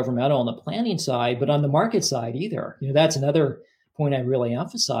just on the governmental and the planning side, but on the market side either. That's another point I really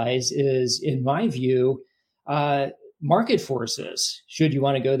emphasize is, in my view, market forces, should you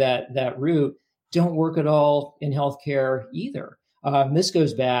want to go that route, don't work at all in healthcare either. This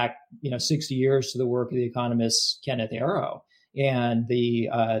goes back, 60 years to the work of the economist Kenneth Arrow and the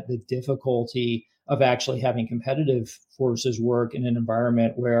difficulty of actually having competitive forces work in an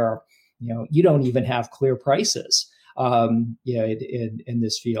environment where you don't even have clear prices. In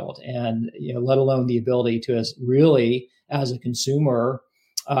this field, and let alone the ability to really, as a consumer,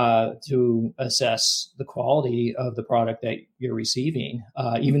 to assess the quality of the product that you're receiving,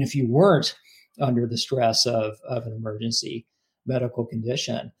 even if you weren't under the stress of an emergency medical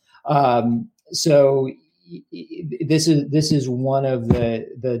condition. So this is one of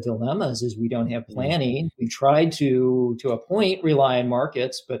the dilemmas: is we don't have planning. We tried to a point rely on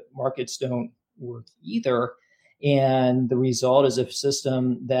markets, but markets don't work either. And the result is a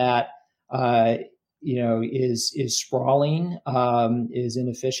system that is sprawling, is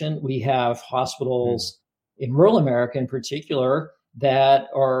inefficient. We have hospitals in rural America in particular that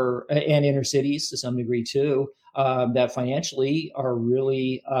are, and inner cities to some degree too, that financially are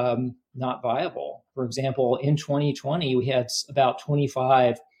really not viable. For example, in 2020, we had about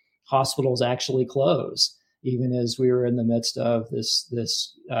 25 hospitals actually close, even as we were in the midst of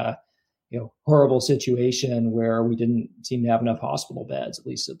this horrible situation where we didn't seem to have enough hospital beds, at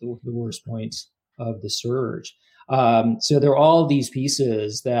least at the worst points of the surge. So there are all these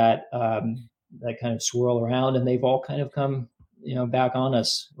pieces that that kind of swirl around, and they've all kind of come back on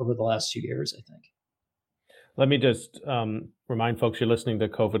us over the last 2 years, I think. Let me just remind folks you're listening to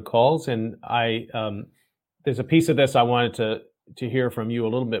COVID Calls, and there's a piece of this I wanted to hear from you a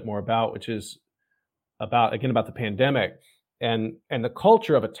little bit more about, which is about the pandemic and the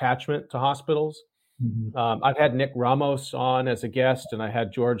culture of attachment to hospitals. Mm-hmm. I've had Nick Ramos on as a guest, and I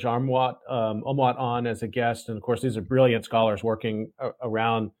had George Omwat on as a guest, and of course these are brilliant scholars working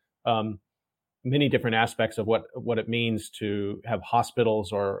around many different aspects of what it means to have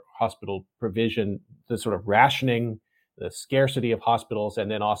hospitals or hospital provision, the sort of rationing, the scarcity of hospitals, and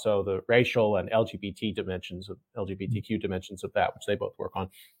then also the racial and LGBTQ dimensions of that, which they both work on.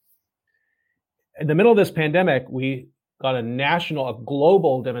 In the middle of this pandemic, we got a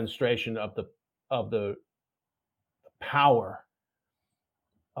global demonstration of the power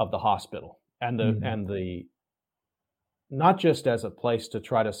of the hospital and the not just as a place to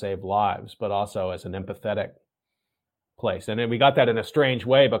try to save lives, but also as an empathetic place. And then we got that in a strange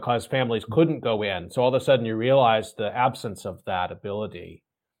way because families couldn't go in. So all of a sudden you realize the absence of that ability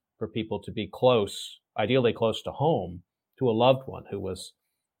for people to be close, ideally close to home, to a loved one who was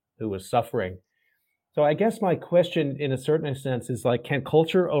suffering. So I guess my question in a certain sense is can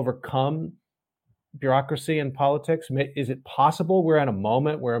culture overcome bureaucracy and politics? Is it possible we're at a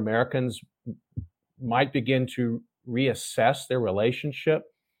moment where Americans might begin to reassess their relationship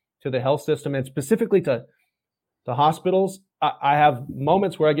to the health system and specifically to hospitals? I have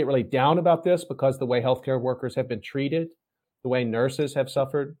moments where I get really down about this because the way healthcare workers have been treated, the way nurses have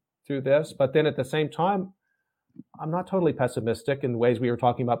suffered through this. But then at the same time, I'm not totally pessimistic in the ways we were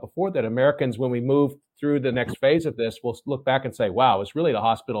talking about before, that Americans, when we move through the next phase of this, will look back and say, wow, it's really the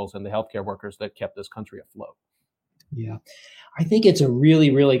hospitals and the healthcare workers that kept this country afloat. Yeah, I think it's a really,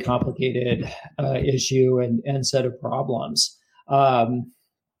 really complicated issue and set of problems,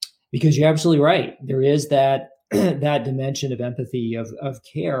 because you're absolutely right. There is that that dimension of empathy, of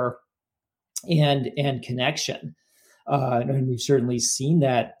care, and connection, and we've certainly seen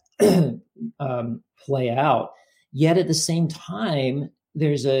that play out. Yet at the same time,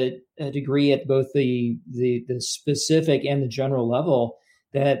 there's a degree at both the specific and the general level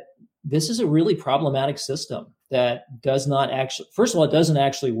that this is a really problematic system that does not actually, first of all, it doesn't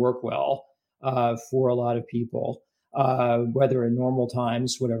actually work well for a lot of people, whether in normal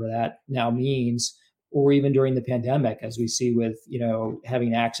times, whatever that now means, or even during the pandemic, as we see with,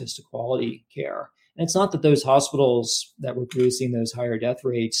 having access to quality care. And it's not that those hospitals that were producing those higher death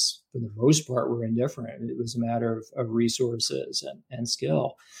rates, for the most part, were indifferent. It was a matter of resources and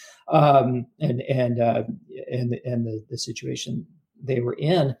skill, and the situation they were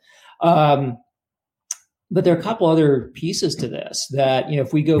in. But there are a couple other pieces to this that,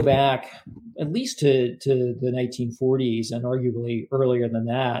 if we go back at least to the 1940s and arguably earlier than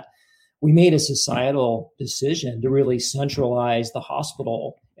that, we made a societal decision to really centralize the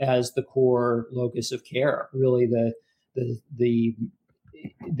hospital as the core locus of care, really the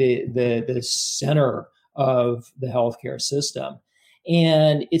center of the healthcare system.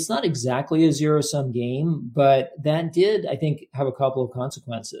 And it's not exactly a zero-sum game, but that did, I think, have a couple of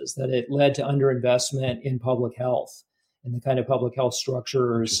consequences. That it led to underinvestment in public health and the kind of public health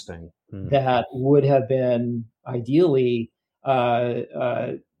structures that would have been ideally,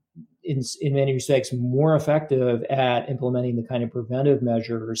 in many respects, more effective at implementing the kind of preventive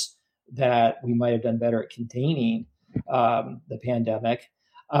measures that we might have done better at containing the pandemic.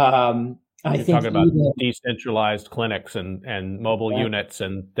 I think talking about decentralized clinics and mobile units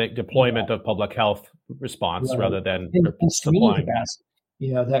and the deployment of public health response rather than supplying capacity.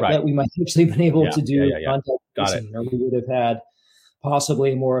 That we might have actually been able to do. Got it. We would have had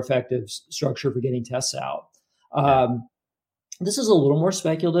possibly a more effective structure for getting tests out. This is a little more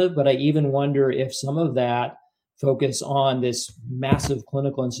speculative, but I even wonder if some of that focus on this massive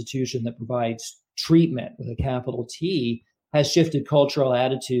clinical institution that provides treatment with a capital T has shifted cultural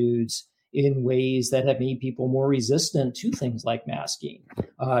attitudes in ways that have made people more resistant to things like masking,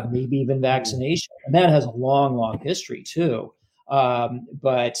 maybe even vaccination. And that has a long, long history too.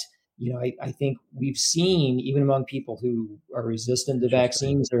 But I think we've seen, even among people who are resistant to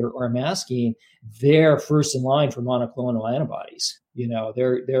vaccines or masking, they're first in line for monoclonal antibodies.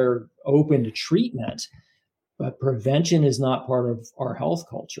 They're open to treatment, but prevention is not part of our health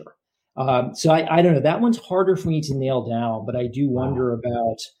culture. So I don't know. That one's harder for me to nail down, but I do wonder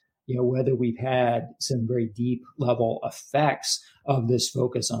about whether we've had some very deep level effects of this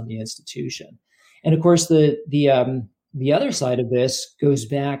focus on the institution. And of course, the other side of this goes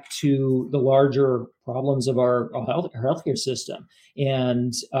back to the larger problems of our healthcare system,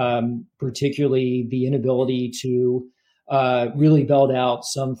 and particularly the inability to really build out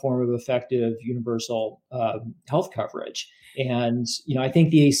some form of effective universal health coverage. And I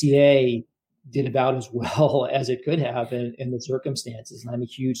think the ACA did about as well as it could have in the circumstances, and I'm a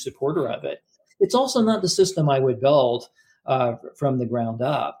huge supporter of it. It's also not the system I would build from the ground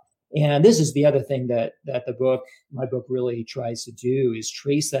up. And this is the other thing that my book really tries to do, is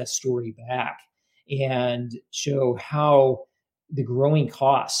trace that story back and show how the growing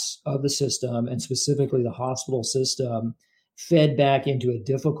costs of the system, and specifically the hospital system, fed back into a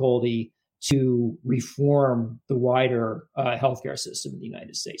difficulty to reform the wider healthcare system in the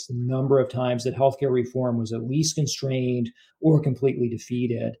United States. The number of times that healthcare reform was at least constrained or completely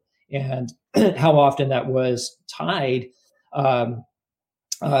defeated, and how often that was tied to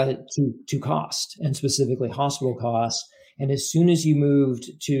cost, and specifically hospital costs. And as soon as you moved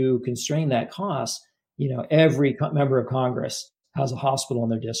to constrain that cost, every member of Congress has a hospital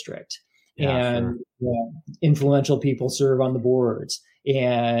in their district, and influential people serve on the boards,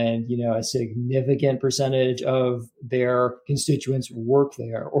 and a significant percentage of their constituents work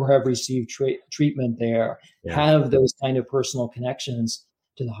there or have received treatment there, have those kind of personal connections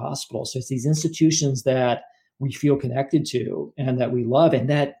to the hospital. So it's these institutions that we feel connected to and that we love, and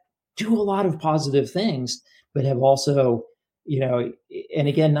that do a lot of positive things, but have also, and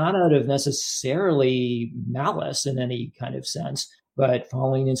again, not out of necessarily malice in any kind of sense, but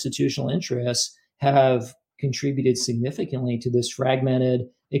following institutional interests, have contributed significantly to this fragmented,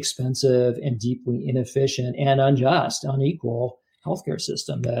 expensive, and deeply inefficient and unjust, unequal healthcare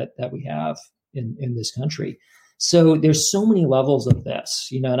system that we have in this country. So there's so many levels of this,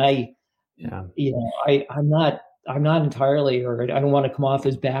 and I'm not entirely, or I don't want to come off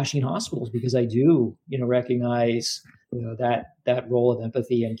as bashing hospitals, because I do, recognize, that role of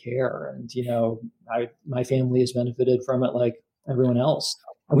empathy and care. And, my family has benefited from it like everyone else.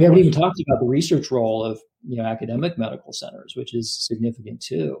 And we haven't even talked about the research role of, academic medical centers, which is significant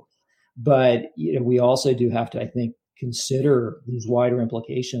too. But, we also do have to, I think, consider these wider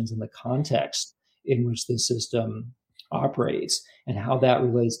implications in the context in which the system operates, and how that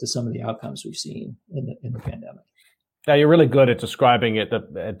relates to some of the outcomes we've seen in the pandemic. Now, you're really good at describing it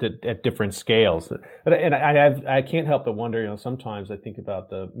at different scales, and I can't help but wonder. Sometimes I think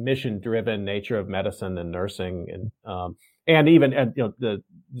about the mission-driven nature of medicine and nursing, and even the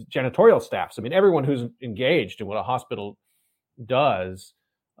janitorial staffs. I mean, everyone who's engaged in what a hospital does,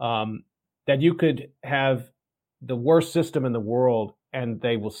 that you could have the worst system in the world, and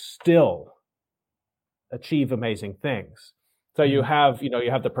they will still achieve amazing things. So you have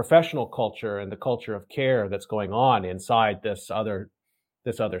the professional culture and the culture of care that's going on inside this other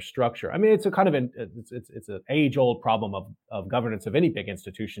structure. I mean, it's a kind of it's an age-old problem of governance of any big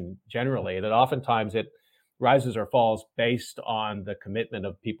institution generally, that oftentimes it rises or falls based on the commitment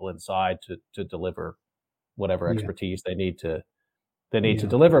of people inside to deliver whatever expertise they need to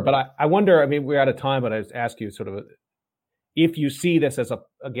deliver. But I wonder, I mean, we're out of time, but I just ask you sort of if you see this as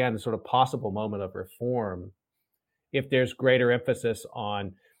again sort of possible moment of reform, if there's greater emphasis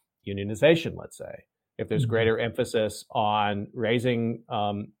on unionization, let's say, if there's greater emphasis on raising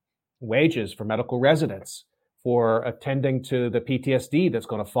wages for medical residents, for attending to the PTSD that's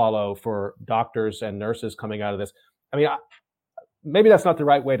going to follow for doctors and nurses coming out of this. I mean, maybe that's not the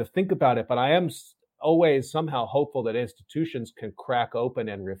right way to think about it, but I am always somehow hopeful that institutions can crack open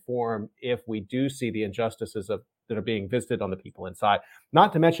and reform if we do see the injustices that are being visited on the people inside.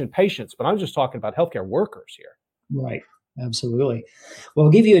 Not to mention patients, but I'm just talking about healthcare workers here. Right. Absolutely. Well,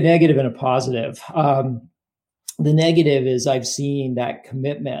 I'll give you a negative and a positive. The negative is I've seen that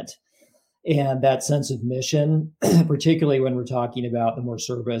commitment and that sense of mission, particularly when we're talking about the more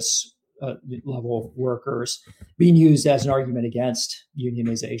service level workers, being used as an argument against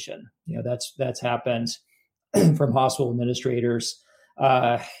unionization. That's happened from hospital administrators,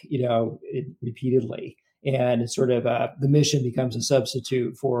 repeatedly. And it's sort of the mission becomes a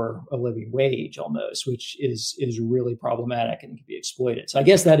substitute for a living wage almost, which is really problematic and can be exploited. So I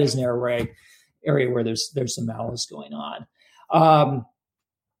guess that is an area where there's some malice going on.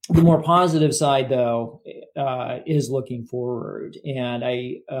 The more positive side, though, is looking forward, and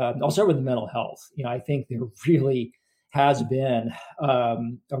I'll start with the mental health. I think there really has been a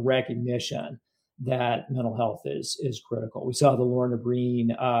recognition that mental health is critical. We saw the Lorna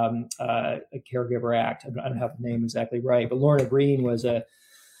Breen Caregiver Act. I don't have the name exactly right, but Lorna Breen was a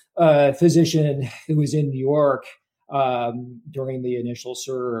physician who was in New York during the initial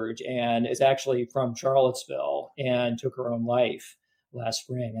surge, and is actually from Charlottesville, and took her own life last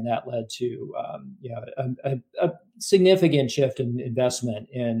spring, and that led to a significant shift in investment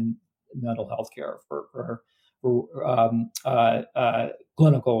in mental health care for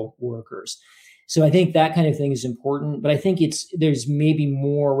clinical workers. So I think that kind of thing is important, but I think there's maybe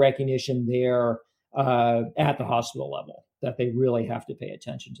more recognition there at the hospital level that they really have to pay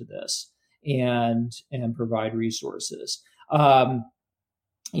attention to this and provide resources.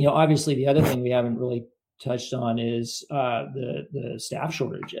 Obviously, the other thing we haven't really touched on is the staff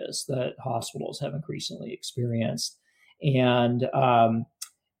shortages that hospitals have increasingly experienced. And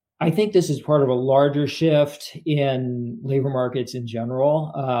I think this is part of a larger shift in labor markets in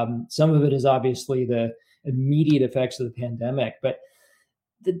general. Some of it is obviously the immediate effects of the pandemic, but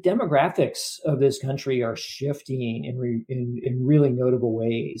the demographics of this country are shifting in really notable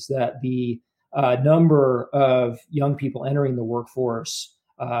ways. That the number of young people entering the workforce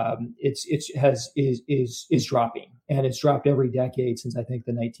is dropping, and it's dropped every decade since I think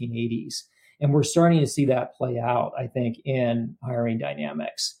the 1980s. And we're starting to see that play out, I think, in hiring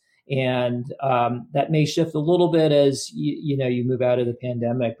dynamics. And that may shift a little bit as you move out of the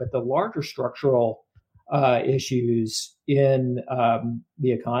pandemic, but the larger structural issues in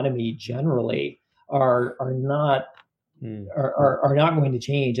the economy generally are not going to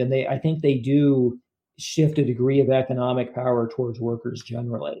change, and I think they do shift a degree of economic power towards workers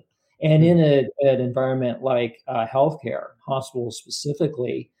generally. And in an environment like healthcare, hospitals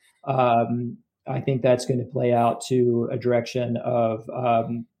specifically, I think that's going to play out to a direction of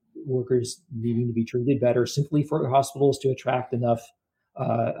workers needing to be treated better, simply for hospitals to attract enough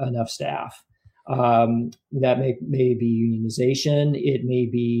staff. That may be unionization. It may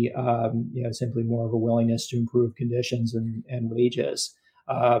be simply more of a willingness to improve conditions and wages.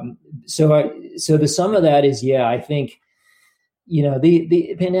 So the sum of that is, I think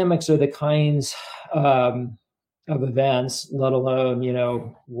the pandemics are the kinds of events, let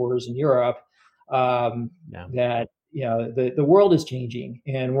alone wars in Europe, that the world is changing,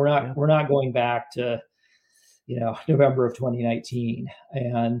 and we're not going back to November of 2019,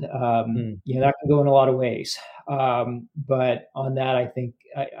 and that can go in a lot of ways. But on that, I think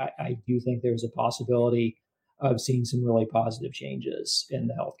I do think there's a possibility of seeing some really positive changes in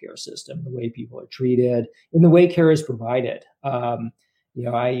the healthcare system, the way people are treated, and the way care is provided.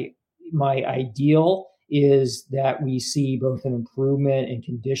 My ideal is that we see both an improvement in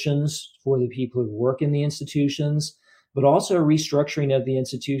conditions for the people who work in the institutions, but also a restructuring of the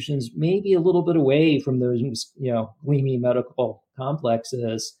institutions, maybe a little bit away from those, gleaming medical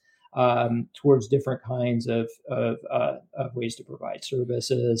complexes, towards different kinds of ways to provide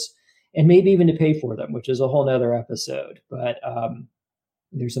services, and maybe even to pay for them, which is a whole nother episode. But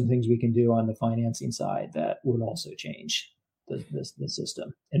there's some things we can do on the financing side that would also change the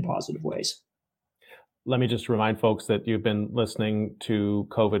system in positive ways. Let me just remind folks that you've been listening to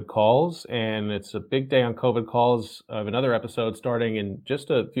COVID Calls, and it's a big day on COVID Calls. I have another episode starting in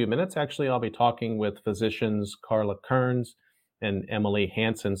just a few minutes. Actually, I'll be talking with physicians Carla Kearns and Emily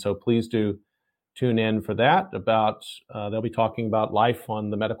Hansen. So please do tune in for that. They'll be talking about life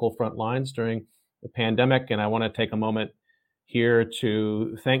on the medical front lines during the pandemic. And I want to take a moment here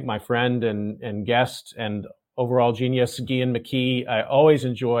to thank my friend and guest and overall genius, Gian McKee. I always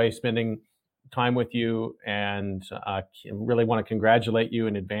enjoy spending time with you, and I really want to congratulate you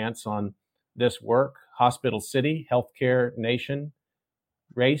in advance on this work. Hospital City, Healthcare Nation,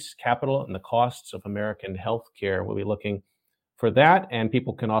 Race, Capital, and the Costs of American Healthcare. We'll be looking for that, and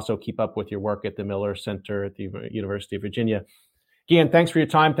people can also keep up with your work at the Miller Center at the University of Virginia. Gian, thanks for your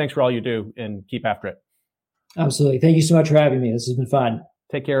time. Thanks for all you do, and keep after it. Absolutely. Thank you so much for having me. This has been fun.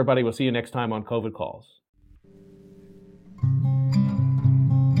 Take care, everybody. We'll see you next time on COVID Calls.